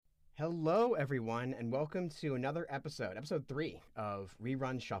Hello, everyone, and welcome to another episode 3 of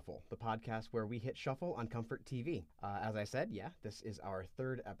Rerun Shuffle, the podcast where we hit shuffle on Comfort TV. As I said, this is our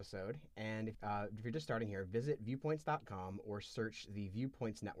third episode, and if you're just starting here, visit viewpoints.com or search the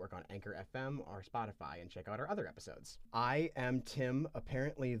Viewpoints Network on Anchor FM or Spotify and check out our other episodes. I am Tim,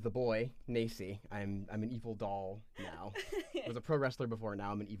 apparently the boy, Nacy. I'm an evil doll now. I was a pro wrestler before,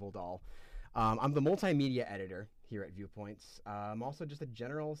 now I'm an evil doll. I'm the multimedia editor here at Viewpoints. I'm also just a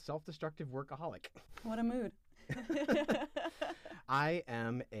general self-destructive workaholic. What a mood. I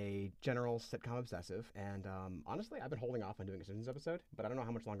am a general sitcom obsessive, and honestly, I've been holding off on doing a Simpsons episode, but I don't know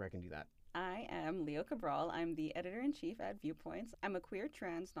how much longer I can do that. I am Leo Cabral. I'm the editor-in-chief at Viewpoints. I'm a queer,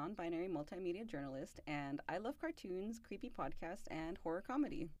 trans, non-binary multimedia journalist, and I love cartoons, creepy podcasts, and horror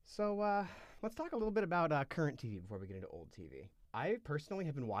comedy. So let's talk a little bit about current TV before we get into old TV. I personally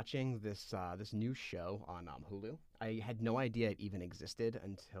have been watching this new show on Hulu. I had no idea it even existed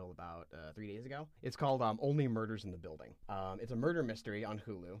until about 3 days ago. It's called Only Murders in the Building. It's a murder mystery on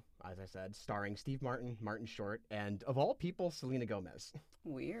Hulu, as I said, starring Steve Martin, Martin Short, and of all people, Selena Gomez.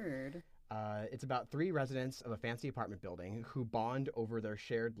 Weird. It's about 3 residents of a fancy apartment building who bond over their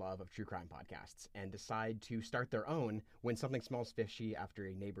shared love of true crime podcasts and decide to start their own when something smells fishy after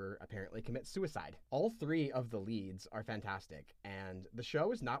a neighbor apparently commits suicide. All 3 of the leads are fantastic, and the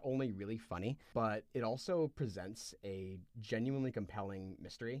show is not only really funny, but it also presents a genuinely compelling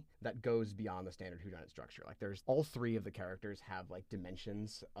mystery that goes beyond the standard whodunit structure. Like, there's all 3 of the characters have like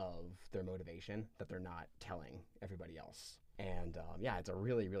dimensions of their motivation that they're not telling everybody else. And it's a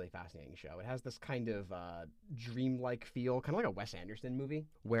really, really fascinating show. It has this kind of dreamlike feel, kind of like a Wes Anderson movie,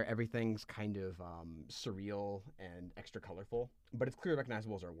 where everything's kind of surreal and extra colorful. But it's clearly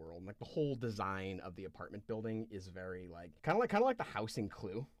recognizable as our world. And, like, the whole design of the apartment building is very kind of like the house in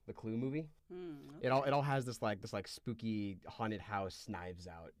Clue, the Clue movie. Okay. It all has this spooky haunted house, Knives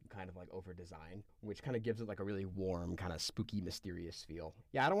Out kind of like over design, which kind of gives it like a really warm, kind of spooky, mysterious feel.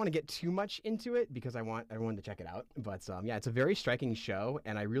 Yeah, I don't want to get too much into it because I want everyone to check it out. But it's a very striking show,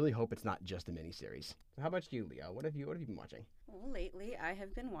 and I really hope it's not just a miniseries. So how about you, Leo? What have you been watching? Well, lately I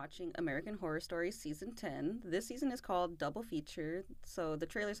have been watching American Horror Story Season 10. This season is called Double Feature, so the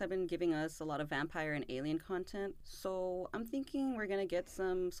trailers have been giving us a lot of vampire and alien content, so I'm thinking we're going to get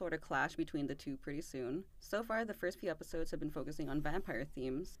some sort of clash between the two pretty soon. So far, the first few episodes have been focusing on vampire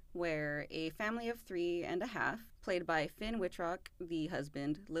themes, where a family of 3 and a half, played by Finn Wittrock, the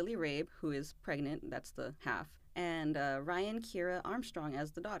husband, Lily Rabe, who is pregnant, that's the half, and Ryan Kira Armstrong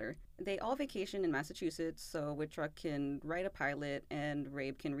as the daughter. They all vacation in Massachusetts, so Wittrock can write a pilot and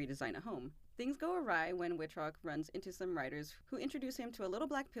Rabe can redesign a home. Things go awry when Wittrock runs into some writers who introduce him to a little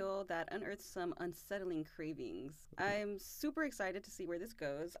black pill that unearths some unsettling cravings. I'm super excited to see where this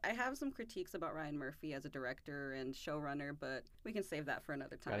goes. I have some critiques about Ryan Murphy as a director and showrunner, but we can save that for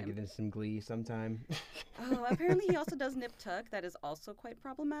another time. Gotta get into some Glee sometime. Oh, apparently he also does Nip Tuck. That is also quite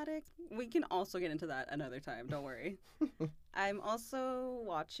problematic. We can also get into that another time. Don't worry. I'm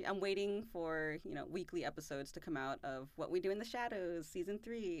waiting for, weekly episodes to come out of What We Do in the Shadows, Season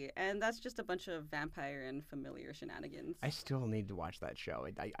 3. And that's just a bunch of vampire and familiar shenanigans. I still need to watch that show.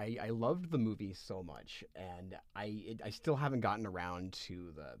 I loved the movie so much, and I still haven't gotten around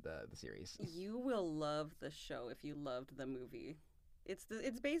to the series. You will love the show if you loved the movie.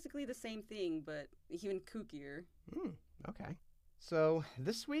 It's basically the same thing, but even kookier. Okay. So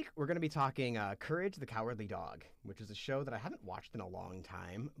this week we're going to be talking Courage the Cowardly Dog, which is a show that I haven't watched in a long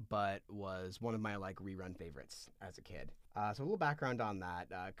time, but was one of my rerun favorites as a kid. So a little background on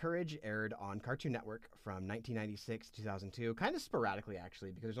that. Courage aired on Cartoon Network from 1996 to 2002, kind of sporadically actually,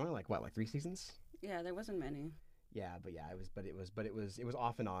 because there's only 3 seasons. Yeah, there wasn't many. Yeah, it was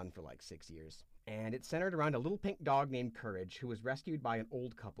off and on for 6 years. And it centered around a little pink dog named Courage, who was rescued by an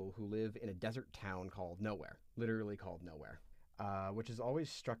old couple who live in a desert town called Nowhere, literally called Nowhere. Which has always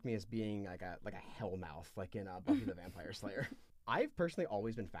struck me as being like a hellmouth, like in Buffy the Vampire Slayer. I've personally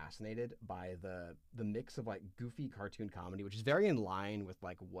always been fascinated by the mix of goofy cartoon comedy, which is very in line with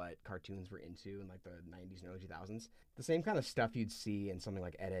what cartoons were into in the 90s and early 2000s. The same kind of stuff you'd see in something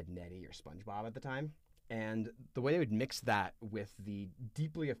like Ed, Edd n Eddy or SpongeBob at the time. And the way they would mix that with the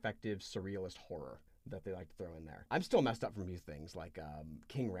deeply effective surrealist horror that they like to throw in there. I'm still messed up from these things like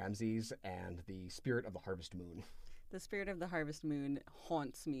King Ramses and the Spirit of the Harvest Moon. The Spirit of the Harvest Moon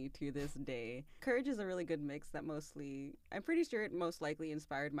haunts me to this day. Courage is a really good mix that I'm pretty sure it most likely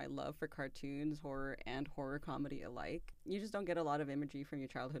inspired my love for cartoons, horror, and horror comedy alike. You just don't get a lot of imagery from your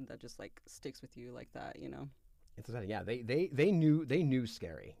childhood that just sticks with you like that, It's exciting. Yeah, they knew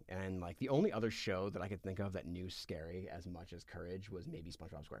scary, and the only other show that I could think of that knew scary as much as Courage was maybe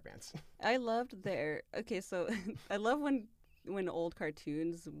SpongeBob SquarePants. I loved I love when when old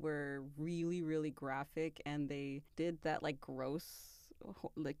cartoons were really, really graphic and they did that like gross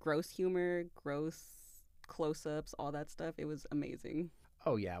humor, gross close-ups, all that stuff. It was amazing.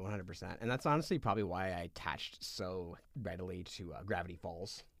 Oh yeah, 100%. And that's honestly probably why I attached so readily to Gravity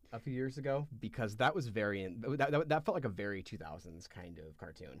Falls a few years ago, because that was that felt like a very 2000s kind of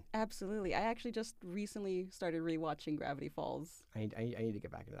cartoon. Absolutely. I actually just recently started rewatching Gravity Falls. I need to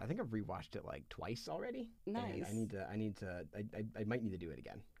get back into that. I think I've rewatched it like twice already. Nice. And I might need to do it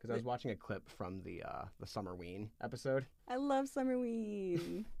again, because I was watching a clip from the Summerween episode. I love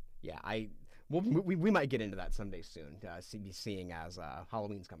Summerween. Yeah, we might get into that someday soon, seeing as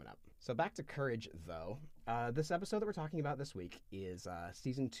Halloween's coming up. So back to Courage, though. This episode that we're talking about this week is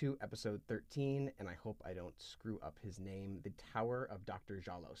Season 2, Episode 13, and I hope I don't screw up his name, The Tower of Dr.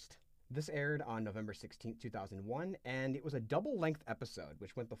 Zalost. This aired on November 16th, 2001, and it was a double-length episode,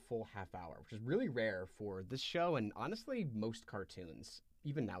 which went the full half hour, which is really rare for this show and honestly most cartoons,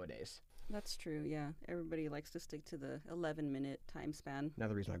 even nowadays. That's true, yeah. Everybody likes to stick to the 11-minute time span.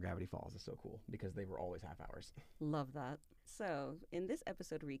 Another reason why Gravity Falls is so cool, because they were always half hours. Love that. So, in this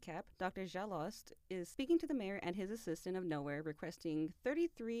episode recap, Dr. Zalost is speaking to the mayor and his assistant of nowhere, requesting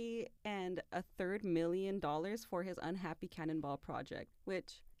 $33.33 million for his unhappy cannonball project,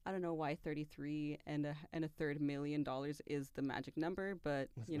 which I don't know why $33.33 million is the magic number, but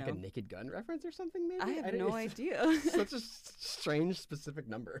you know, like a Naked Gun reference or something. Maybe I have no idea. Such a strange, specific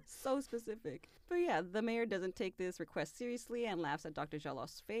number. So specific. But yeah, the mayor doesn't take this request seriously and laughs at Dr.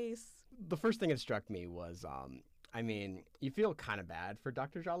 Jalost's face. The first thing that struck me was, I mean, you feel kind of bad for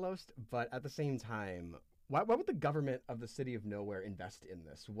Dr. Zalost, but at the same time, why would the government of the city of nowhere invest in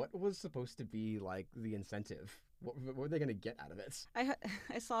this? What was supposed to be like the incentive? What were they going to get out of it?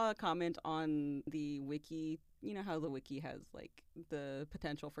 I saw a comment on the wiki. You know how the wiki has like the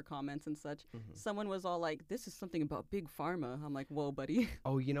potential for comments and such. Mm-hmm. Someone was all like, "This is something about big pharma." I'm like, "Whoa, buddy."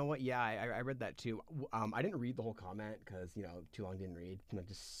 Oh, you know what? Yeah, I read that too. I didn't read the whole comment because too long didn't read. Like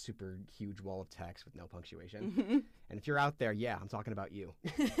just super huge wall of text with no punctuation. Mm-hmm. And if you're out there, yeah, I'm talking about you.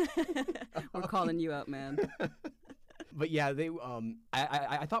 We're calling you out, man. But yeah, they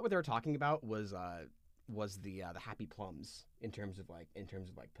I thought what they were talking about was the happy plums in terms of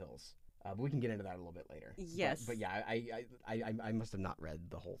pills. But we can get into that a little bit later. Yes. But yeah, I must have not read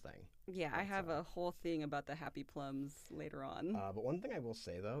the whole thing. Yeah, I have a whole thing about the happy plums later on. But one thing I will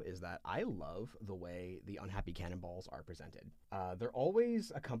say, though, is that I love the way the unhappy cannonballs are presented. They're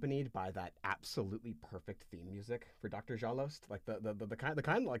always accompanied by that absolutely perfect theme music for Dr. Zalost. Like the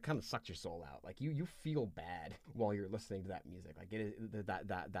kind like kind of sucks your soul out. Like you feel bad while you're listening to that music. Like it is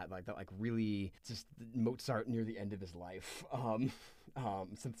that really just Mozart near the end of his life.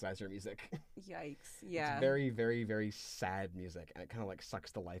 Synthesizer music. Yikes. Yeah. It's very, very, very sad music, and it kind of like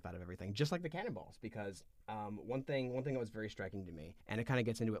sucks the life out of everything, just like the cannonballs. Because one thing that was very striking to me, and it kind of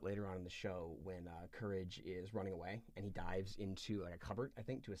gets into it later on in the show when Courage is running away and he dives into like a cupboard, I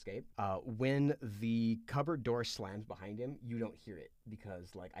think, to escape. When the cupboard door slams behind him, you don't hear it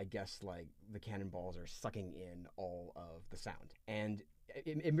because I guess the cannonballs are sucking in all of the sound. And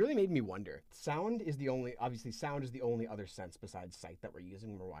it really made me wonder. Sound is the only other sense besides sight that we're using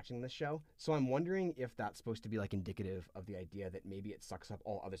when we're watching this show. So I'm wondering if that's supposed to be indicative of the idea that maybe it sucks up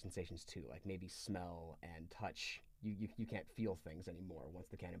all other sensations too, like maybe smell and touch. You can't feel things anymore once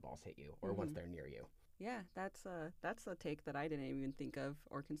the cannonballs hit you or once they're near you. Yeah, that's a take that I didn't even think of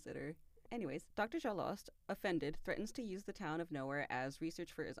or consider. Anyways, Dr. Zalost, offended, threatens to use the town of nowhere as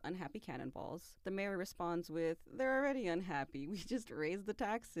research for his unhappy cannonballs. The mayor responds with, "They're already unhappy. We just raised the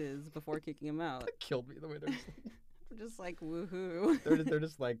taxes," before kicking him out. That killed me the way they're just like woohoo. They're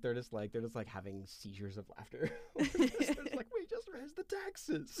just having seizures of laughter. They're just like, we just raised the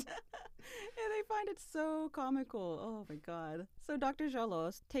taxes. And they find it so comical. Oh my god. So Dr.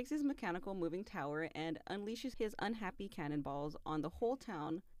 Zalost takes his mechanical moving tower and unleashes his unhappy cannonballs on the whole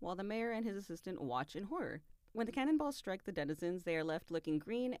town while the mayor and his assistant watch in horror. When the cannonballs strike the denizens, they are left looking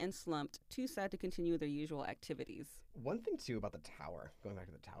green and slumped, too sad to continue their usual activities. One thing, too, about the tower, going back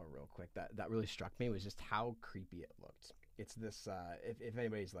to the tower real quick, that really struck me was just how creepy it looked. It's this, if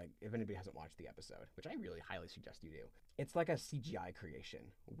anybody hasn't watched the episode, which I really highly suggest you do, it's like a CGI creation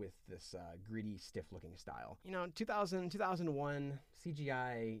with this gritty, stiff-looking style. 2001,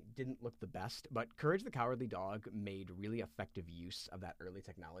 CGI didn't look the best, but Courage the Cowardly Dog made really effective use of that early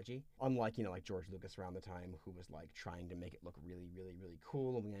technology. Unlike, like George Lucas around the time, who was trying to make it look really, really, really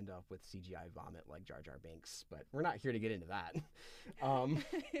cool, and we end up with CGI vomit like Jar Jar Binks. But we're not here to get into that.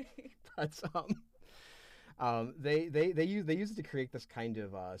 They use it to create this kind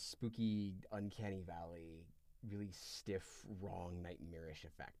of spooky, uncanny valley really stiff, wrong, nightmarish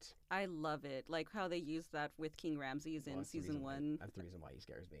effect. I love it. Like how they use that with King Ramses in season 1. That's the reason why he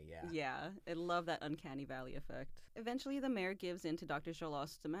scares me, yeah. Yeah, I love that uncanny valley effect. Eventually, the mayor gives in to Dr.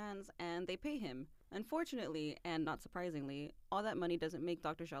 Zalost's demands and they pay him. Unfortunately, and not surprisingly, all that money doesn't make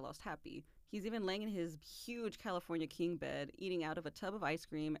Dr. Zalost happy. He's even laying in his huge California king bed, eating out of a tub of ice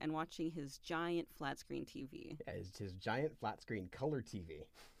cream and watching his giant flat screen TV. Yeah, his giant flat screen color TV.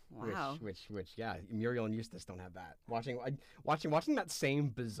 Wow. Which, yeah, Muriel and Eustace don't have that. Watching that same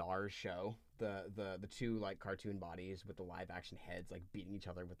bizarre show, the two like cartoon bodies with the live action heads like beating each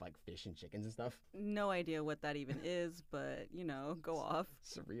other with like fish and chickens and stuff. No idea what that even is, but go off.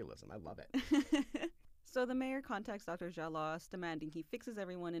 Surrealism, I love it. So the mayor contacts Dr. Zalost, demanding he fixes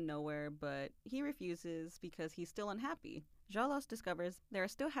everyone in Nowhere, but he refuses because he's still unhappy. Zalost discovers there are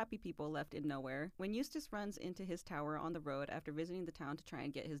still happy people left in Nowhere when Eustace runs into his tower on the road after visiting the town to try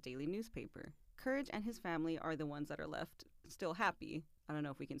and get his daily newspaper. Courage and his family are the ones that are left still happy. I don't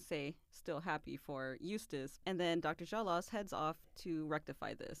know if we can say still happy for Eustace. And then Dr. Zalost heads off to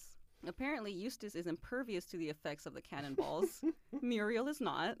rectify this. Apparently, Eustace is impervious to the effects of the cannonballs. Muriel is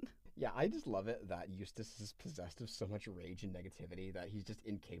not. Yeah, I just love it that Eustace is possessed of so much rage and negativity that he's just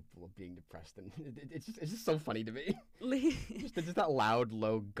incapable of being depressed, and it's just so funny to me. just that loud,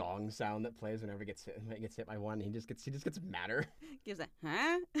 low gong sound that plays whenever he gets hit by one. He just gets madder. Gives a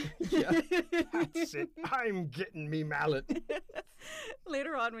huh? Yeah, that's it. I'm getting me mallet.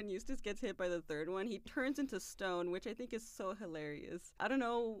 Later on, when Eustace gets hit by the third one, he turns into stone, which I think is so hilarious. I don't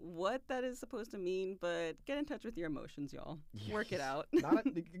know what that is supposed to mean, but get in touch with your emotions, y'all. Yeah, work it out.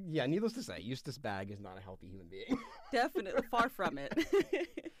 Needless to say, Eustace Bag is not a healthy human being. Definitely, far from it.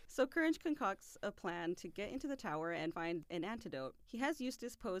 So Courage concocts a plan to get into the tower and find an antidote. He has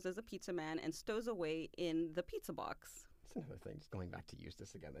Eustace pose as a pizza man and stows away in the pizza box. That's another thing, just going back to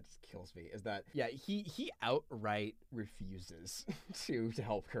Eustace again, that just kills me, is that, yeah, he outright refuses to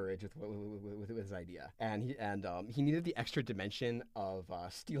help Courage with his idea. And he needed the extra dimension of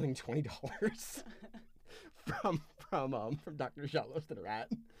stealing $20 from Dr. Zalost and Rat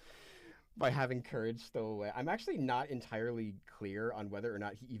by having Courage stow away. I'm actually not entirely clear on whether or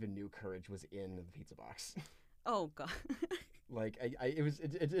not he even knew Courage was in the pizza box. Oh God. Like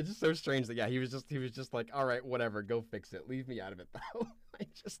it's just so strange that he was just like, all right, whatever, go fix it. Leave me out of it though.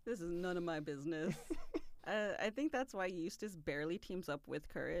 This is none of my business. I think that's why Eustace barely teams up with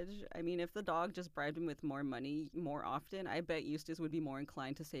Courage. I mean, if the dog just bribed him with more money more often, I bet Eustace would be more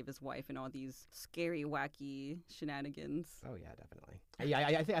inclined to save his wife in all these scary, wacky shenanigans. Oh yeah, definitely. Yeah,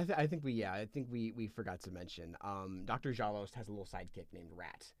 I think we forgot to mention. Dr. Zalost has a little sidekick named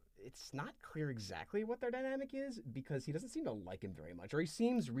Rat. It's not clear exactly what their dynamic is because he doesn't seem to like him very much, or he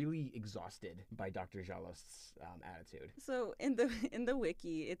seems really exhausted by Dr. Zalost's attitude. So in the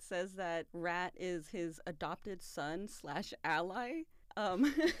wiki, it says that Rat is his adopted son / ally.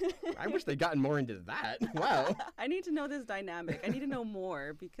 I wish they'd gotten more into that. Wow. I need to know this dynamic. I need to know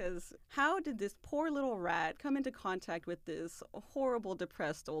more because how did this poor little rat come into contact with this horrible,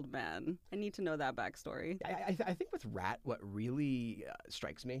 depressed old man? I need to know that backstory. I think with Rat, what really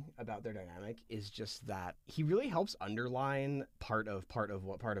strikes me about their dynamic is just that he really helps underline part of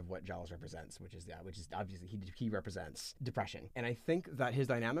what Zalost represents, which is obviously he represents depression. And I think that his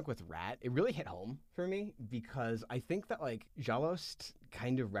dynamic with Rat, it really hit home for me because I think that like Zalost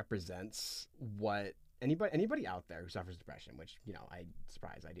kind of represents what anybody out there who suffers depression, which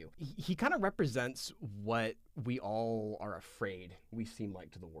I do. He kind of represents what we all are afraid we seem like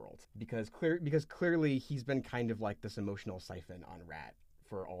to the world because clearly he's been kind of like this emotional siphon on Rat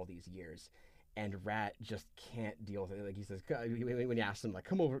for all these years. And Rat just can't deal with it. Like he says, when he asks him, like,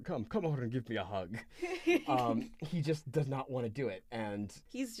 come over and give me a hug. He just does not want to do it. And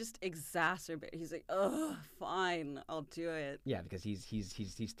he's just exacerbated. He's like, oh, fine, I'll do it. Yeah, because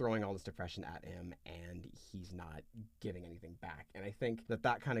he's throwing all this depression at him and he's not giving anything back. And I think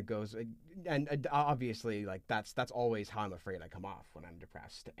that kind of goes, and obviously, like, that's always how I'm afraid I come off when I'm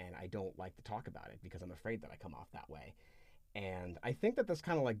depressed. And I don't like to talk about it because I'm afraid that I come off that way. And I think that this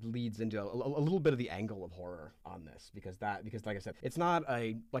kind of like leads into a little bit of the angle of horror on this because like I said, it's not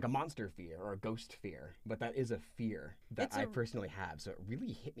a monster fear or a ghost fear, but that is a fear that I personally have. So it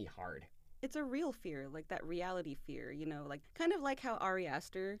really hit me hard. It's a real fear, like that reality fear, like kind of like how Ari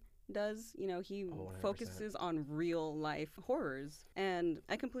Aster does. He focuses on real life horrors. And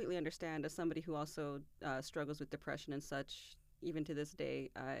I completely understand as somebody who also struggles with depression and such. Even to this day,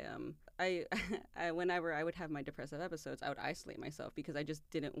 I whenever I would have my depressive episodes, I would isolate myself because I just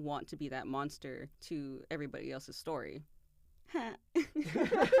didn't want to be that monster to everybody else's story. Sorry,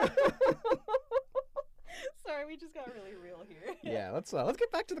 we just got really real here. Yeah, let's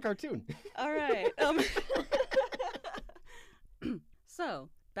get back to the cartoon. All right. So,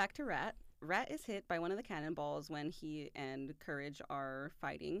 back to Rat. Rat is hit by one of the cannonballs when he and Courage are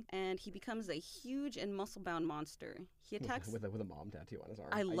fighting, and he becomes a huge and muscle-bound monster. He attacks with a mom tattoo on his arm.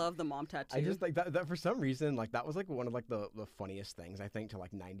 I love the mom tattoo. I just like that for some reason, like that was like one of like the funniest things I think to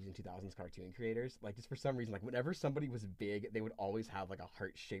like 90s and 2000s cartoon creators. Like just for some reason, like whenever somebody was big, they would always have like a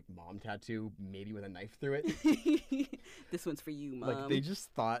heart-shaped mom tattoo, maybe with a knife through it. This one's for you, Mom. Like they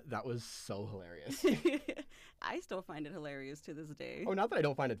just thought that was so hilarious. I still find it hilarious to this day. Oh, not that I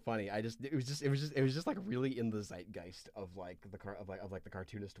don't find it funny. It was just like really in the zeitgeist of like the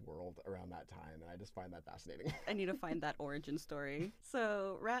cartoonist world around that time, and I just find that fascinating. I need to find that origin story.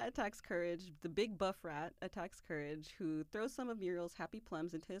 So Rat attacks Courage. The big buff Rat attacks Courage, who throws some of Muriel's happy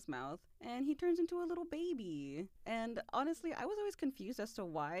plums into his mouth, and he turns into a little baby. And honestly, I was always confused as to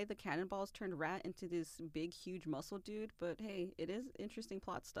why the cannonballs turned Rat into this big, huge muscle dude. But hey, it is interesting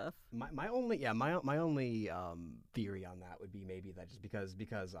plot stuff. My only theory on that would be maybe that just because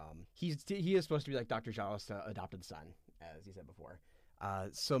he is supposed to be like Dr. Zalost's adopted son, as he said before.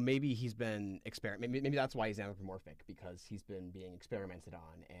 So maybe he's been maybe that's why he's anthropomorphic, because he's been being experimented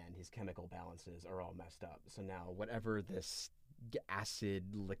on and his chemical balances are all messed up. So now whatever this acid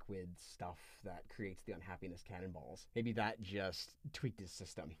liquid stuff that creates the unhappiness cannonballs, maybe that just tweaked his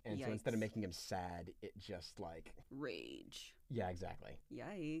system, and Yikes. so instead of making him sad, it just like Rage. yeah, exactly.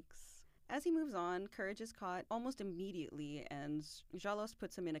 Yikes. As he moves on, Courage is caught almost immediately, and Zalost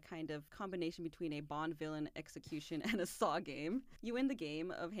puts him in a kind of combination between a Bond villain execution and a Saw game. You win the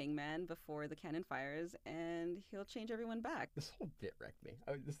game of Hangman before the cannon fires, and he'll change everyone back. This whole bit wrecked me.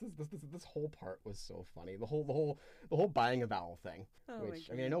 This whole part was so funny. The whole buying a vowel thing. Oh, which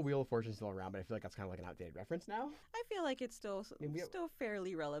I mean, I know Wheel of Fortune's still around, but I feel like that's kind of like an outdated reference now. I feel like it's still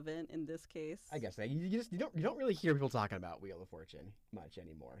fairly relevant in this case. I guess you don't really hear people talking about Wheel of Fortune much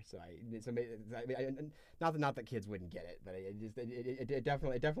anymore. Not that kids wouldn't get it, but it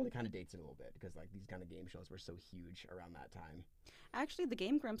definitely kind of dates it a little bit, because like these kind of game shows were so huge around that time. Actually, the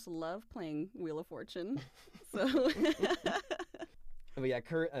Game Grumps love playing Wheel of Fortune, so. But yeah,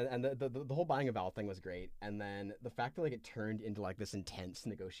 and the whole buying a vowel thing was great, and then the fact that like it turned into like this intense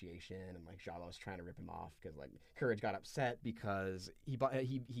negotiation, and like Zalost trying to rip him off because like Courage got upset because it was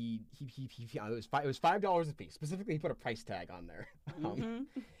 $5 a piece. Specifically, he put a price tag on there,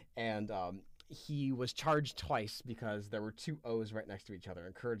 and he was charged twice because there were two O's right next to each other,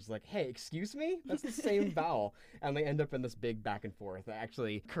 and Courage's like, hey, excuse me? That's the same vowel. And they end up in this big back and forth.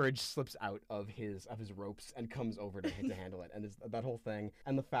 Actually, Courage slips out of his ropes and comes over to handle it. And that whole thing.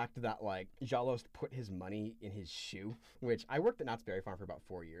 And the fact that, like, Zalost put his money in his shoe, which I worked at Knott's Berry Farm for about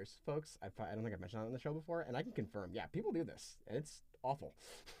 4 years, folks. I don't think I've mentioned that on the show before, and I can confirm, yeah, people do this. And it's awful.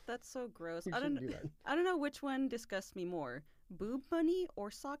 That's so gross. You I shouldn't do that. I don't know which one disgusts me more. Boob money or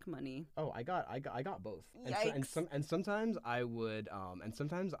sock money? Oh, I got both. Yikes. And sometimes I would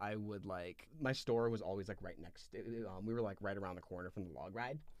like, my store was always like right next. We were like right around the corner from the log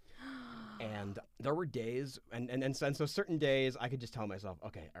ride. And there were days, and so certain days I could just tell myself,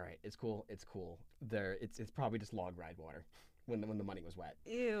 okay, all right, it's cool. It's probably just log ride water when the money was wet.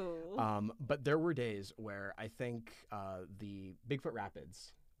 Ew. But there were days where I think the Bigfoot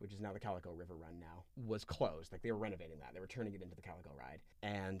Rapids, which is now the Calico River Run now, was closed. Like they were renovating that. They were turning it into the Calico Ride.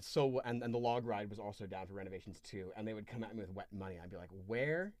 And so, and the log ride was also down for renovations too. And they would come at me with wet money. I'd be like,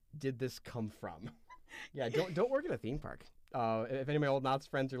 where did this come from? Yeah, don't work at a theme park. If any of my old Knott's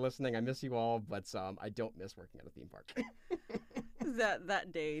friends are listening, I miss you all, but I don't miss working at a theme park.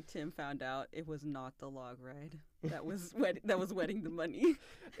 That day, Tim found out it was not the log ride that was wetting the money.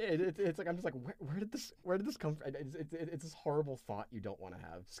 It's like, I'm just like, where did this come from? It's this horrible thought you don't want to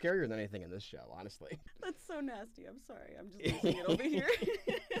have. Scarier than anything in this show, honestly. That's so nasty. I'm sorry. I'm just losing it over here.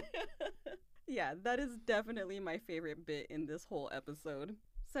 Yeah, that is definitely my favorite bit in this whole episode.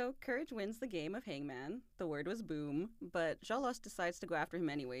 So Courage wins the game of Hangman. The word was boom, but Zalost decides to go after him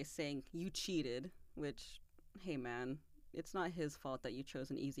anyway, saying, "You cheated," which, hey man, it's not his fault that you chose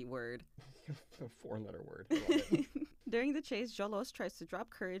an easy word. A 4-letter word. I love it. During the chase, Zalost tries to drop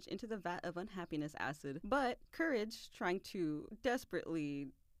Courage into the vat of unhappiness acid, but Courage, trying to desperately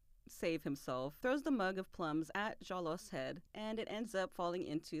save himself, throws the mug of plums at Zalost's head, and it ends up falling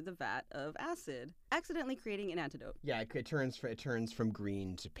into the vat of acid, accidentally creating an antidote. Yeah, it turns from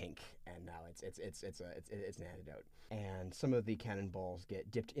green to pink, and now it's an antidote. And some of the cannonballs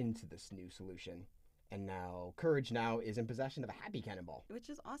get dipped into this new solution. And now Courage is in possession of a happy cannonball. Which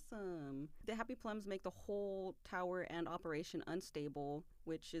is awesome. The happy plums make the whole tower and operation unstable,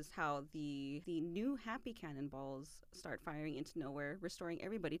 which is how the new happy cannonballs start firing into nowhere, restoring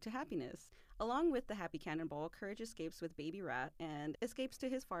everybody to happiness. Along with the happy cannonball, Courage escapes with Baby Rat and escapes to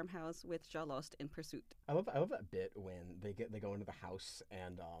his farmhouse with Zalost in pursuit. I love that bit when they go into the house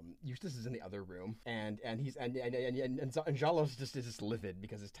and Eustace is in the other room and Jalos is just livid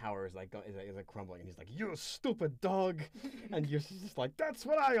because his tower is like crumbling and he's like, "You stupid dog," and Eustace is just like, "That's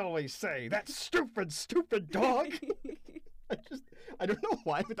what I always say. That stupid dog." I don't know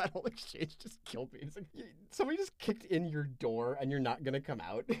why, but that whole exchange just killed me. It's like, somebody just kicked in your door and you're not gonna come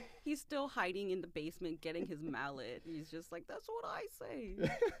out. He's still hiding in the basement getting his mallet. He's just like, "That's what I say."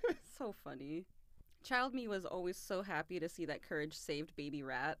 So funny. Child me was always so happy to see that Courage saved Baby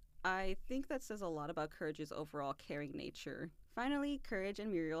Rat. I think that says a lot about Courage's overall caring nature. Finally, Courage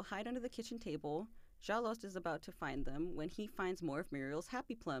and Muriel hide under the kitchen table. Jalost is about to find them when he finds more of Muriel's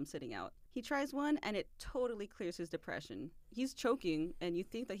happy plums sitting out. He tries one and it totally clears his depression. He's choking and you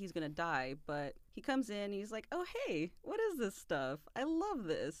think that he's gonna die, but he comes in and he's like, "Oh hey, what is this stuff? I love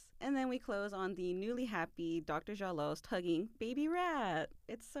this." And then we close on the newly happy Dr. Jalost hugging Baby Rat.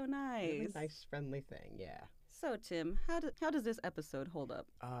 It's so nice. Really nice, friendly thing, yeah. So Tim, how does this episode hold up?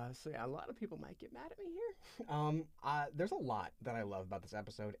 So yeah, a lot of people might get mad at me here. There's a lot that I love about this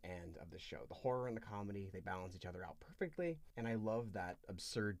episode and of the show. The horror and the comedy, they balance each other out perfectly, and I love that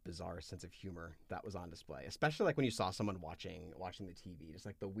absurd, bizarre sense of humor that was on display. Especially like when you saw someone watching the TV, just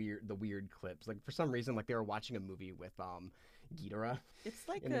like the weird clips. Like for some reason, like they were watching a movie with Ghidorah. It's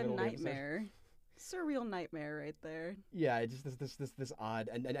like a nightmare. Surreal nightmare right there. Yeah, just this odd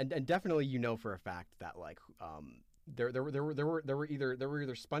and definitely for a fact that like there were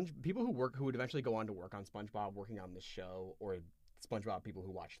either people who would eventually go on to work on SpongeBob working on this show, or SpongeBob people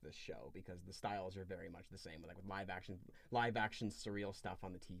who watched this show, because the styles are very much the same, like with live action surreal stuff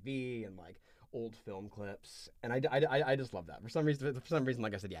on the TV and like old film clips, and I just love that. For some reason,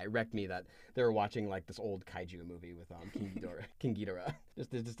 like I said, yeah, it wrecked me that they were watching like this old kaiju movie with King Ghidorah.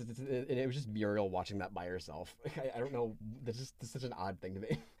 And it was just Muriel watching that by herself. I don't know. That's such an odd thing to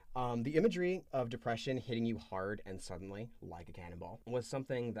me. The imagery of depression hitting you hard and suddenly, like a cannonball, was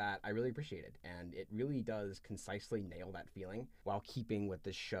something that I really appreciated, and it really does concisely nail that feeling while keeping with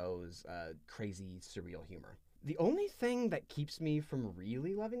the show's crazy, surreal humor. The only thing that keeps me from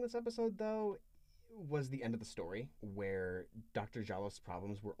really loving this episode, though, was the end of the story, where Dr. Jalos's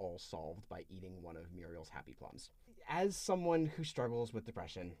problems were all solved by eating one of Muriel's happy plums. As someone who struggles with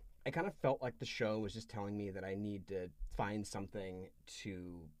depression, I kind of felt like the show was just telling me that I need to find something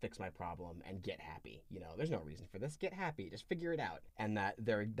to fix my problem and get happy. There's no reason for this. Get happy. Just figure it out. And that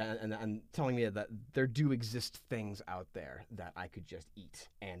and telling me that there do exist things out there that I could just eat,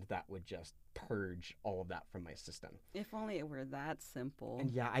 and that would just purge all of that from my system. If only it were that simple.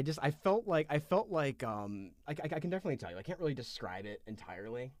 And yeah, I felt like I can definitely tell you, I can't really describe it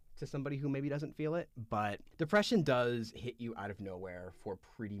entirely to somebody who maybe doesn't feel it, but depression does hit you out of nowhere for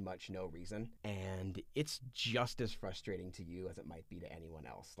pretty much no reason, and it's just as frustrating to you as it might be to anyone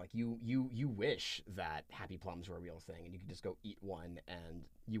else. Like you wish that happy plums were a real thing and you could just go eat one and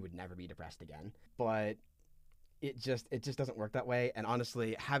you would never be depressed again, but it just doesn't work that way. And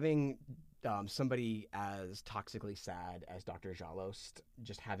honestly, having somebody as toxically sad as Dr. Jalost,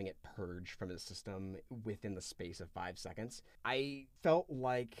 just having it purge from his system within the space of 5 seconds, I felt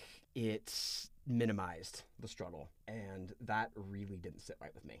like it minimized the struggle, and that really didn't sit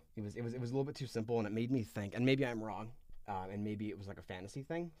right with me. It was a little bit too simple, and it made me think, and maybe I'm wrong, and maybe it was like a fantasy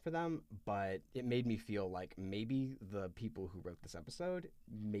thing for them, but it made me feel like maybe the people who wrote this episode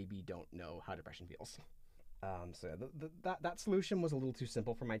maybe don't know how depression feels. So that solution was a little too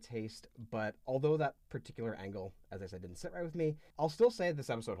simple for my taste, but although that particular angle, as I said, didn't sit right with me, I'll still say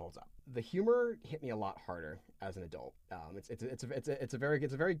this episode holds up. The humor hit me a lot harder as an adult. It's a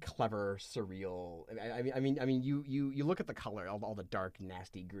very clever, surreal. I mean, you look at the color, all the dark,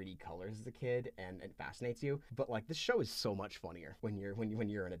 nasty, gritty colors as a kid, and it fascinates you. But like, this show is so much funnier when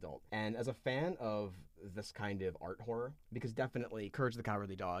you're an adult. And as a fan of this kind of art horror, because definitely Courage the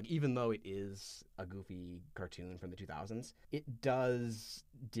Cowardly Dog, even though it is a goofy cartoon from the 2000s, it does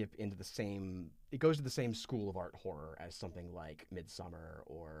dip into it goes to the same school of art horror as something like Midsummer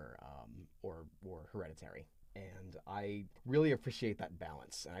or Hereditary. And I really appreciate that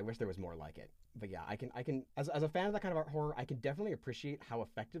balance, and I wish there was more like it. But yeah, I can as a fan of that kind of art horror, I can definitely appreciate how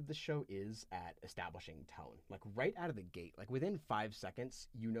effective this show is at establishing tone. Like right out of the gate, like within 5 seconds,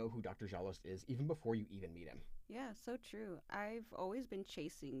 you know who Dr. Jalost is even before you even meet him. Yeah, so true. I've always been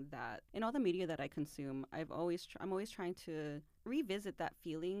chasing that in all the media that I consume. I'm always trying to revisit that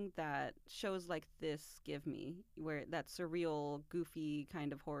feeling that shows like this give me, where that surreal, goofy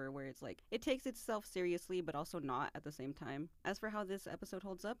kind of horror where it's like it takes itself seriously but also not at the same time. As for how this episode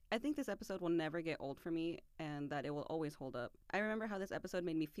holds up, I think this episode will never get old for me and that it will always hold up. I remember how this episode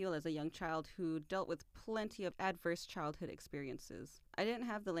made me feel as a young child who dealt with plenty of adverse childhood experiences. I didn't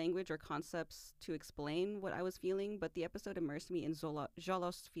have the language or concepts to explain what I was feeling, but the episode immersed me in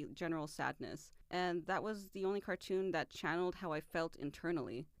Zalost's general sadness. And that was the only cartoon that channeled how I felt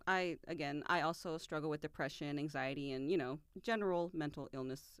internally. I also struggle with depression, anxiety, and, general mental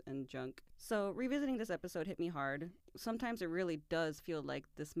illness and junk. So revisiting this episode hit me hard. Sometimes it really does feel like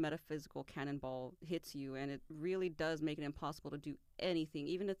this metaphysical cannonball hits you, and it really does make it impossible to do anything,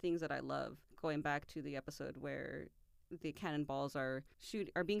 even the things that I love. Going back to the episode where the cannonballs are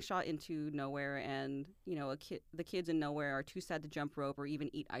being shot into nowhere, and the kids in nowhere are too sad to jump rope or even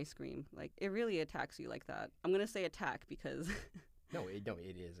eat ice cream. Like, it really attacks you like that. I'm gonna say attack because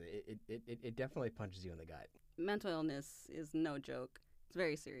it is. It definitely punches you in the gut. Mental illness is no joke. It's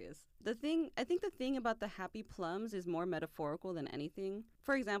very serious. I think the thing about the happy plums is more metaphorical than anything.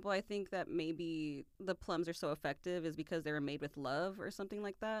 For example, I think that maybe the plums are so effective is because they were made with love or something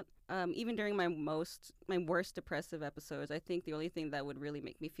like that. Even during my worst depressive episodes, I think the only thing that would really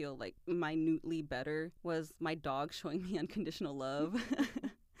make me feel like minutely better was my dog showing me unconditional love.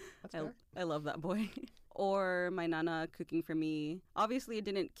 That's fair. I love that boy. Or my nana cooking for me. Obviously, it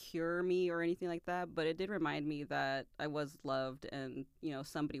didn't cure me or anything like that, but it did remind me that I was loved and,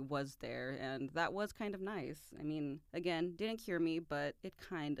 somebody was there, and that was kind of nice. I mean, again, didn't cure me, but it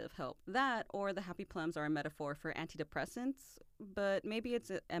kind of helped. That or the happy plums are a metaphor for antidepressants, but maybe it's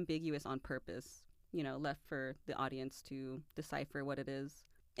ambiguous on purpose, left for the audience to decipher what it is.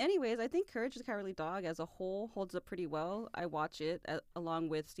 Anyways, I think Courage the Cowardly Dog as a whole holds up pretty well. I watch it along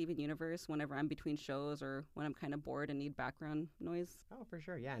with Steven Universe whenever I'm between shows or when I'm kind of bored and need background noise. Oh, for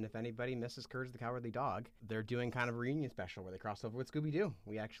sure, yeah. And if anybody misses Courage the Cowardly Dog, they're doing kind of a reunion special where they cross over with Scooby-Doo.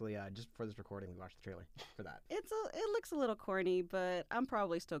 We actually, just before this recording, we watched the trailer for that. It looks a little corny, but I'm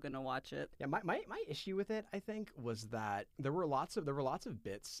probably still going to watch it. Yeah, my issue with it, I think, was that there were lots of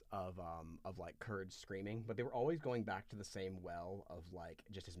bits of like Courage screaming, but they were always going back to the same well of like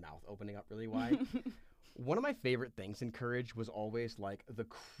just his mouth opening up really wide. One of my favorite things in Courage was always like the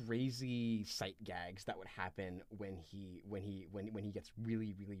crazy sight gags that would happen when he gets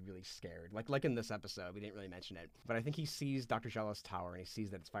really, really, really scared. Like in this episode, we didn't really mention it, but I think he sees Dr. Zalost's tower and he sees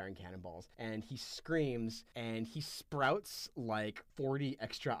that it's firing cannonballs and he screams and he sprouts like 40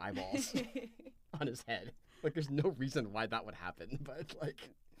 extra eyeballs on his head. Like, there's no reason why that would happen, but like...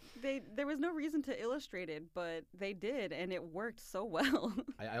 There was no reason to illustrate it, but they did, and it worked so well.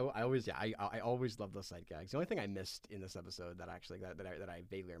 I always love those sight gags. The only thing I missed in this episode that I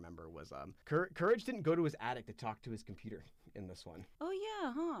vaguely remember was Courage didn't go to his attic to talk to his computer in this one. Oh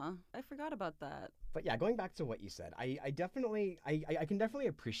yeah, huh? I forgot about that. But yeah, going back to what you said, I can definitely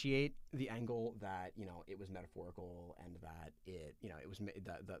appreciate the angle that it was metaphorical and that it was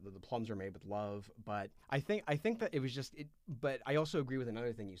the plums were made with love. But I think that it was just it. But I also agree with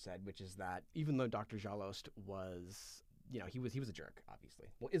another thing you said, which is that even though Dr. Zalost was he was a jerk, obviously.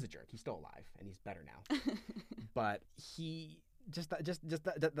 Well, is a jerk. He's still alive and he's better now. But he.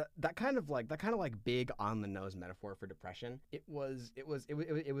 That kind of like big on the nose metaphor for depression. It was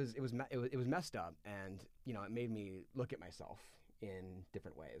messed up, and it made me look at myself in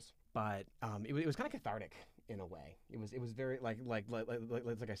different ways. But it was kind of cathartic in a way. It was very like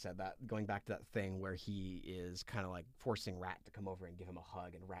I said, that going back to that thing where he is kind of like forcing Rat to come over and give him a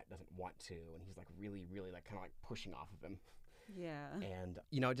hug, and Rat doesn't want to, and he's like really like kind of like pushing off of him. Yeah. And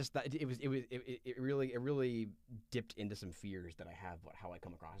just that it really dipped into some fears that I have about how I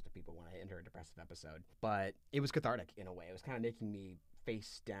come across to people when I enter a depressive episode. But it was cathartic in a way. It was kind of making me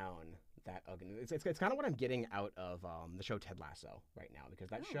face down that ugliness. It's kind of what I'm getting out of the show Ted Lasso right now, because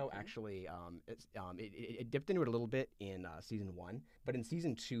that show actually it dipped into it a little bit in season 1, but in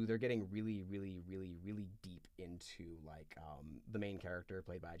season 2 they're getting really deep into like the main character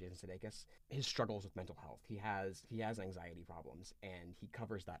played by Jason Sudeikis, his struggles with mental health. He has anxiety problems, and he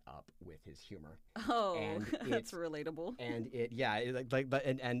covers that up with his humor. Oh, and that's relatable. And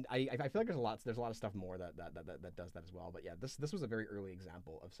I feel like there's a lot of stuff more that does that as well. But yeah, this was a very early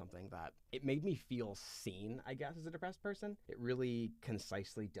example of something that it made me feel seen, I guess, as a depressed person. It really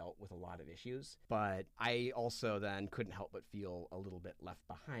concisely dealt with a lot of issues, but I also then couldn't help but feel a little bit left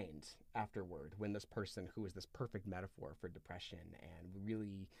behind afterward when this person who was this perfect metaphor for depression and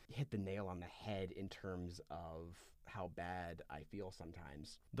really hit the nail on the head in terms of how bad I feel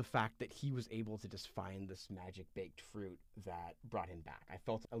sometimes. The fact that he was able to just find this magic baked fruit that brought him back. I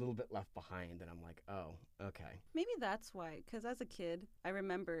felt a little bit left behind, and I'm like, oh, okay. Maybe that's why, because as a kid, I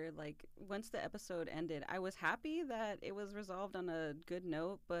remember like once the episode ended, I was happy that it was resolved on a good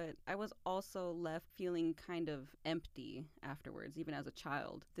note, but I was also left feeling kind of empty afterwards, even as a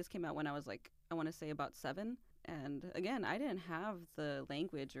child. This came out when I was like, I want to say about 7. And again, I didn't have the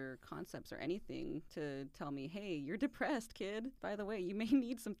language or concepts or anything to tell me, hey, you're depressed, kid. By the way, you may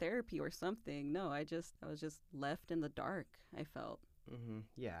need some therapy or something. No, I was just left in the dark, I felt.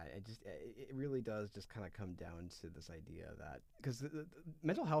 Yeah, it really does just kind of come down to this idea that because the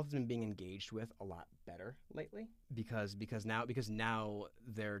mental health has been being engaged with a lot better lately because now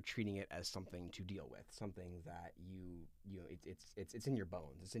they're treating it as something to deal with, something that it's in your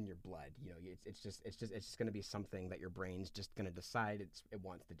bones, it's in your blood, it's just going to be something that your brain's just going to decide it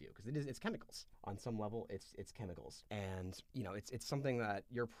wants to do because it's chemicals on some level, it's chemicals, and it's something that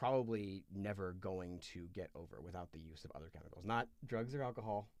you're probably never going to get over without the use of other chemicals, not drugs or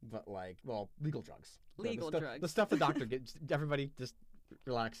alcohol, but legal drugs. Drugs. The stuff the doctor gives. Everybody just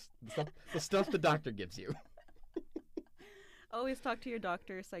relax. The stuff the doctor gives you. Always talk to your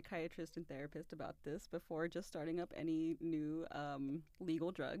doctor, psychiatrist, and therapist about this before just starting up any new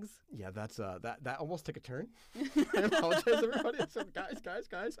legal drugs. Yeah, that's that almost took a turn. I apologize, everybody. I said,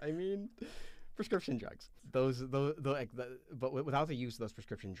 guys. I mean, prescription drugs. But without the use of those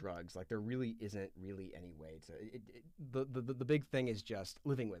prescription drugs, like there really isn't really any way to. The big thing is just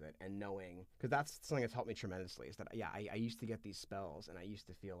living with it and knowing, because that's something that's helped me tremendously. Is that I used to get these spells and I used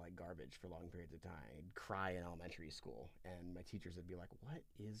to feel like garbage for long periods of time. I'd cry in elementary school and my teachers would be like, "What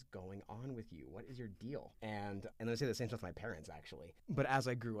is going on with you? What is your deal?" And I say the same stuff to my parents actually. But as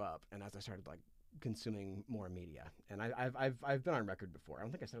I grew up and as I started like consuming more media, and I've been on record before. I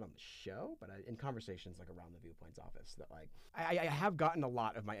don't think I said it on the show, but in conversations like around the Viewpoints office that like I have gotten a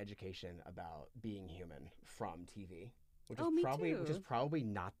lot of my education about being human from TV, which is probably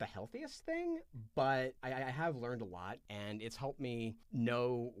not the healthiest thing, but I have learned a lot, and it's helped me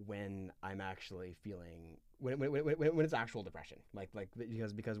know when I'm actually feeling. When it's actual depression,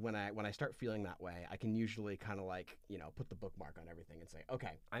 because when I start feeling that way, I can usually kind of like put the bookmark on everything and say,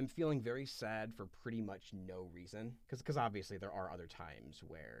 okay, I'm feeling very sad for pretty much no reason, because obviously there are other times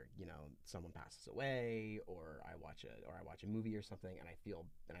where someone passes away, or I watch a movie or something, and I feel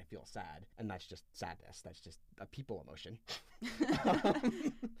sad, and that's just sadness. That's just a people emotion.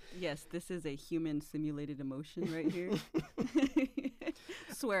 Yes, this is a human simulated emotion right here.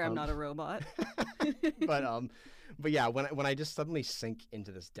 Swear I'm not a robot. but yeah, when I just suddenly sink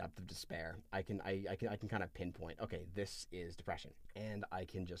into this depth of despair, I can kind of pinpoint, okay, this is depression, and I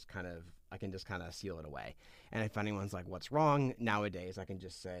can just kind of seal it away. And if anyone's like, what's wrong nowadays, I can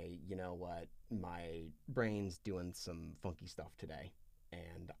just say, you know what, my brain's doing some funky stuff today,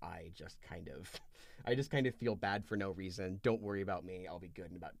 and I just kind of feel bad for no reason. Don't worry about me. I'll be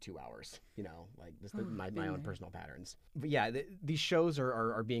good in about 2 hours. Like this, my own personal patterns. But yeah, these shows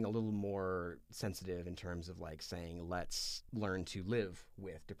are being a little more sensitive in terms of like saying, let's learn to live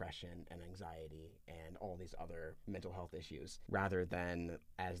with depression and anxiety and all these other mental health issues, rather than,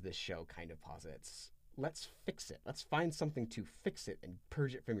 as this show kind of posits, let's fix it. Let's find something to fix it and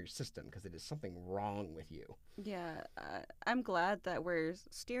purge it from your system, because it is something wrong with you. Yeah, I'm glad that we're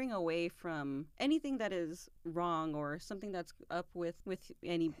steering away from anything that is wrong or something that's up with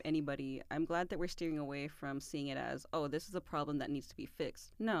anybody. I'm glad that we're steering away from seeing it as, oh, this is a problem that needs to be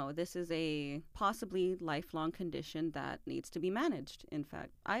fixed. No, this is a possibly lifelong condition that needs to be managed. In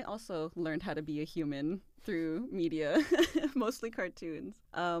fact, I also learned how to be a human through media, mostly cartoons.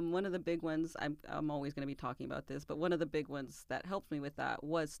 One of the big ones, I'm always going to be talking about this, but one of the big ones that helped me with that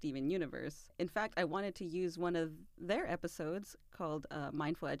was Steven Universe. In fact, I wanted to use one of their episodes called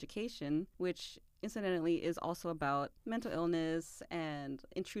Mindful Education, which incidentally is also about mental illness and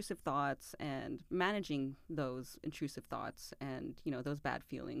intrusive thoughts and managing those intrusive thoughts and those bad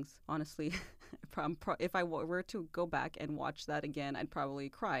feelings. Honestly, if I were to go back and watch that again, I'd probably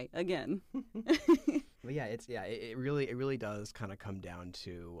cry again. But yeah, it really does kind of come down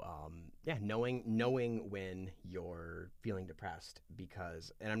to knowing when you're feeling depressed,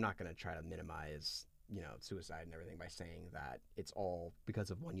 because, and I'm not going to try to minimize suicide and everything by saying that it's all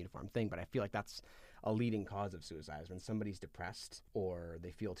because of one uniform thing, but I feel like that's a leading cause of suicide, is when somebody's depressed or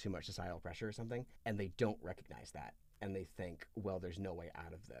they feel too much societal pressure or something, and they don't recognize that, and they think, well, there's no way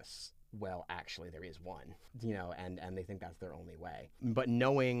out of this. Well, actually, there is one, and they think that's their only way. But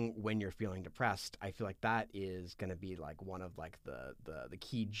knowing when you're feeling depressed, I feel like that is going to be like one of like the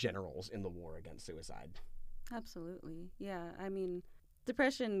key generals in the war against suicide. Absolutely. Yeah. I mean,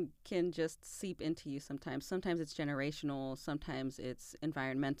 Depression can just seep into you sometimes. Sometimes it's generational, sometimes it's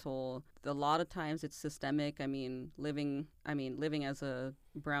environmental. A lot of times it's systemic. Living as a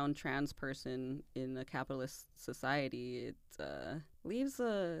brown trans person in a capitalist society, it leaves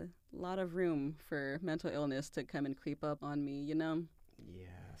a lot of room for mental illness to come and creep up on me, you know?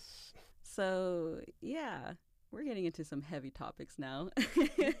 Yes. So, yeah, we're getting into some heavy topics now.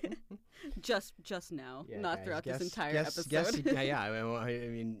 just now, Yeah, not guys, throughout this entire guess, episode.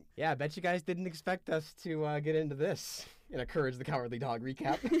 yeah. I bet you guys didn't expect us to get into this in a Courage the Cowardly Dog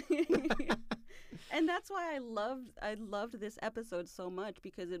recap. And that's why I loved this episode so much,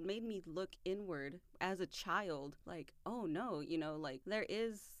 because it made me look inward as a child. Like, oh no, like there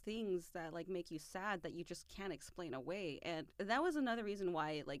is things that like make you sad that you just can't explain away. And that was another reason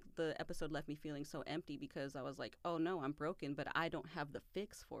why like the episode left me feeling so empty, because I was like, oh no, I'm broken, but I don't have the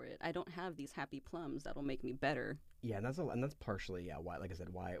fix for it. I don't have these happy plums that'll make me better. Yeah, and that's partially why, like I said,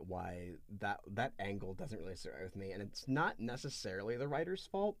 why that angle doesn't really sit right with me, and it's not necessarily the writer's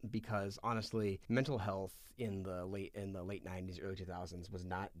fault, because honestly, mental health in the late '90s, early 2000s was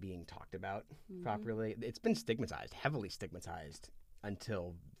not being talked about properly. It's been stigmatized, heavily stigmatized,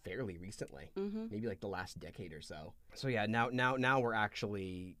 until fairly recently, maybe like the last decade or so. So yeah, now we're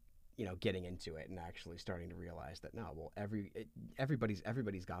actually getting into it and actually starting to realize that no, well,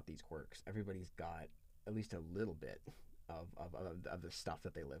 everybody's got these quirks. Everybody's got at least a little bit of the stuff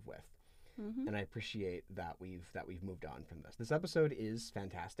that they live with. And I appreciate that we've moved on from this. This episode is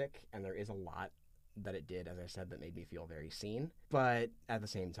fantastic, and there is a lot that it did, as I said, that made me feel very seen. But at the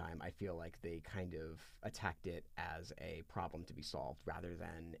same time, I feel like they kind of attacked it as a problem to be solved rather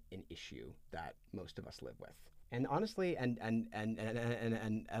than an issue that most of us live with. And honestly, and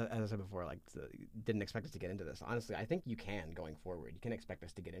as I said before, like didn't expect us to get into this. Honestly, I think you can going forward. You can expect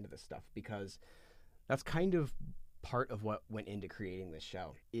us to get into this stuff, because that's kind of part of what went into creating this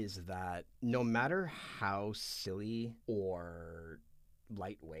show, is that no matter how silly or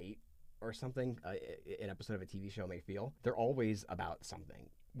lightweight or something an episode of a TV show may feel, they're always about something,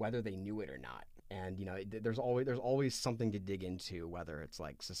 whether they knew it or not. And there's always something to dig into, whether it's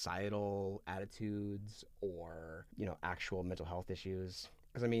like societal attitudes or actual mental health issues.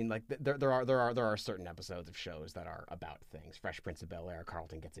 Because I mean, like there are certain episodes of shows that are about things. Fresh Prince of Bel-Air,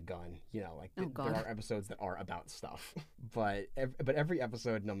 Carlton Gets a Gun. There are episodes that are about stuff. But every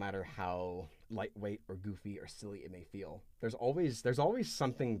episode, no matter how lightweight or goofy or silly it may feel, there's always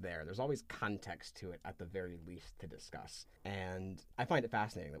something there. There's always context to it, at the very least, to discuss. And I find it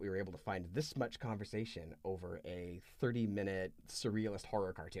fascinating that we were able to find this much conversation over a 30-minute surrealist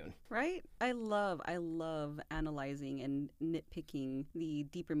horror cartoon. Right? I love analyzing and nitpicking the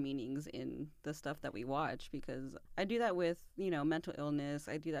deeper meanings in the stuff that we watch, because I do that with, mental illness.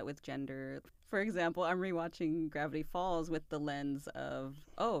 I do that with gender. For example, I'm rewatching Gravity Falls with the lens of,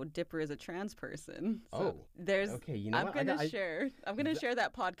 oh, Dipper is a trans person. So okay. I'm gonna share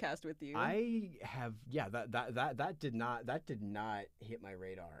that podcast with you. I have, that did not hit my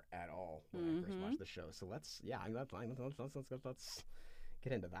radar at all when I first watched the show. So let's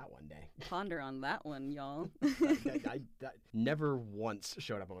get into that one day. Ponder on that one, y'all. that never once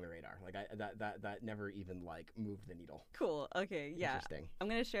showed up on my radar. Like that never even like moved the needle. Cool. Okay. Yeah. Interesting. I'm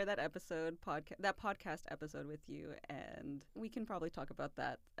gonna share that podcast episode with you, and we can probably talk about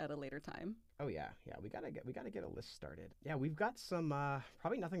that at a later time. Oh yeah. We gotta get a list started. Yeah, we've got some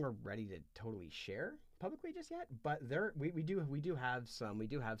probably nothing we're ready to totally share publicly just yet, but we do have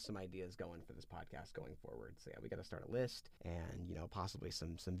some ideas going for this podcast going forward. So yeah, we got to start a list, and possibly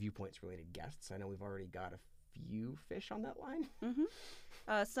some viewpoints related guests. I know we've already got a few fish on that line.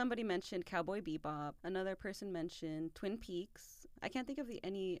 Somebody mentioned Cowboy Bebop. Another person mentioned Twin Peaks. I can't think of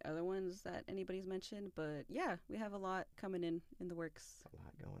any other ones that anybody's mentioned, but yeah, we have a lot coming in the works. A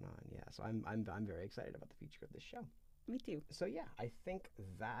lot going on, yeah. So I'm very excited about the future of this show. Me too. So yeah, I think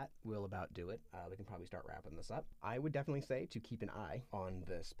that will about do it. We can probably start wrapping this up. I would definitely say to keep an eye on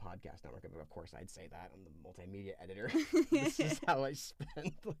this podcast network. Of course, I'd say that. I'm the multimedia editor. This is how I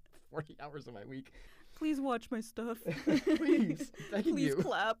spend like 40 hours of my week. Please watch my stuff. Please. Thank you. Please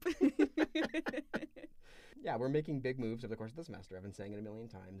clap. Yeah, we're making big moves over the course of the semester. I've been saying it a million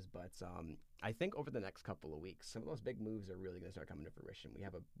times, but I think over the next couple of weeks, some of those big moves are really going to start coming to fruition.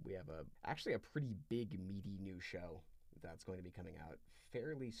 We have actually a pretty big, meaty new show that's going to be coming out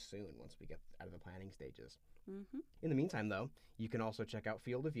fairly soon once we get out of the planning stages. Mm-hmm. In the meantime, though, you can also check out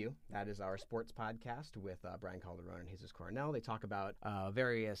Field of View. That is our sports podcast with Brian Calderon and Jesus Coronel. They talk about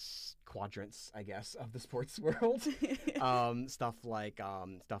various quadrants, I guess, of the sports world. Stuff like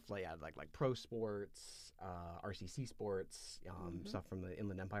pro sports, RCC sports, stuff from the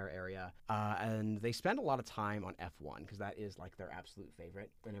Inland Empire area. And they spend a lot of time on F1 because that is like their absolute favorite.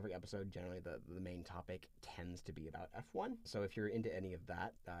 In every episode, generally the main topic tends to be about F1. So if you're into any of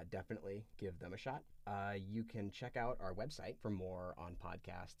that, definitely give them a shot. You can check out our website for more on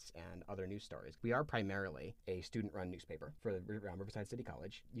podcasts and other news stories. We are primarily a student-run newspaper for Riverside City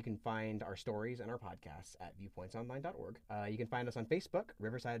College. You can find our stories and our podcasts at viewpointsonline.org. You can find us on Facebook,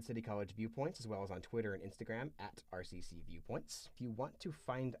 Riverside City College Viewpoints, as well as on Twitter and Instagram at RCC Viewpoints. If you want to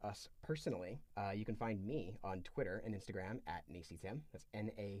find us personally, you can find me on Twitter and Instagram at NaceyTim. That's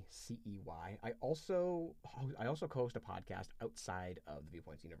Nacey. I also co-host a podcast outside of the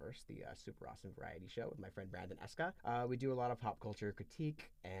Viewpoints universe, the Super Awesome Variety Show with my friend Brandon Eska. We do a lot of pop culture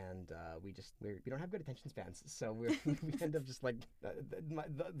critique, and we don't have good attention spans, so we end up just like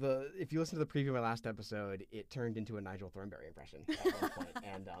if you listen to the preview of my last episode, it turned into a Nigel Thornberry impression at one point,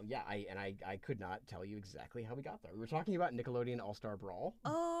 and I could not tell you exactly how we got there. We were talking about Nickelodeon All-Star Brawl,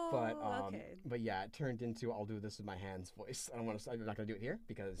 Okay. but yeah, it turned into I'll do this with my hands voice. I'm not gonna do it here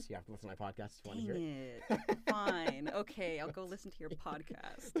because you have to listen to my podcast if you want to hear it. Fine. Okay, I'll go listen to your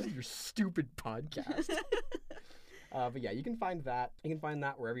podcast. Your stupid podcast. But yeah, you can find that. You can find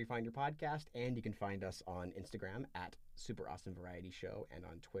that wherever you find your podcast, and you can find us on Instagram at Super Awesome Variety Show and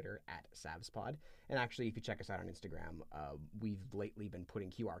on Twitter at SavsPod. And actually, if you check us out on Instagram, we've lately been putting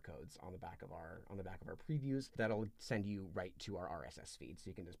QR codes on the back of our previews that'll send you right to our RSS feed, so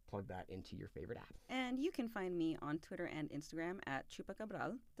you can just plug that into your favorite app. And you can find me on Twitter and Instagram at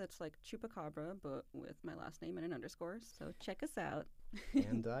Chupacabral. That's like Chupacabra, but with my last name and an underscore. So check us out.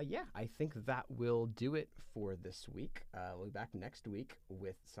 And yeah, I think that will do it for this week. We'll be back next week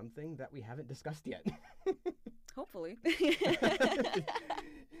with something that we haven't discussed yet. Hopefully.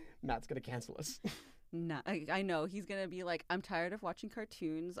 Matt's going to cancel us. No, I know. He's going to be like, I'm tired of watching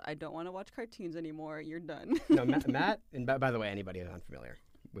cartoons. I don't want to watch cartoons anymore. You're done. No, Matt, and by the way, anybody who's unfamiliar,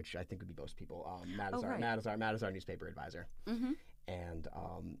 which I think would be most people, Matt is our newspaper advisor. Mm-hmm. And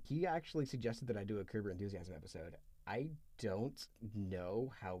he actually suggested that I do a Curb Your Enthusiasm episode. I don't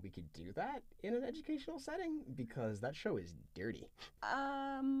know how we could do that in an educational setting because that show is dirty.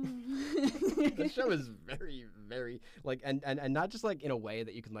 The show is very, very like, and not just like in a way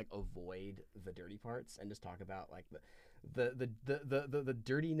that you can like avoid the dirty parts and just talk about like the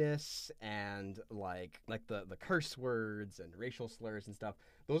dirtiness and like the curse words and racial slurs and stuff.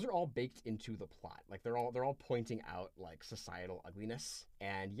 Those are all baked into the plot. Like they're all pointing out like societal ugliness.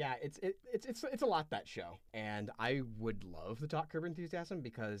 And yeah, it's a lot, that show. And I would love to talk Curb Your Enthusiasm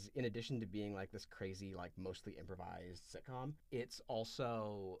because in addition to being like this crazy like mostly improvised sitcom, it's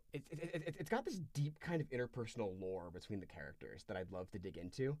also it's got this deep kind of interpersonal lore between the characters that I'd love to dig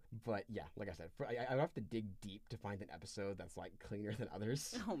into. But yeah, like I said, I would have to dig deep to find an episode that's like cleaner than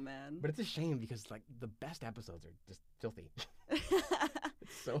others. Oh man. But it's a shame because like the best episodes are just filthy.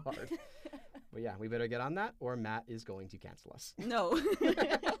 It's so hard. But yeah, we better get on that or Matt is going to cancel us. No.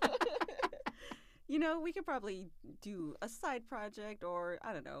 You know, we could probably do a side project or,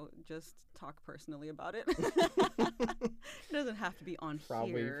 I don't know, just talk personally about it. It doesn't have to be on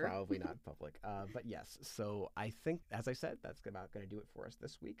here. Probably not public. But yes, so I think, as I said, that's about going to do it for us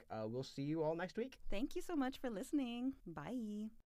this week. We'll see you all next week. Thank you so much for listening. Bye.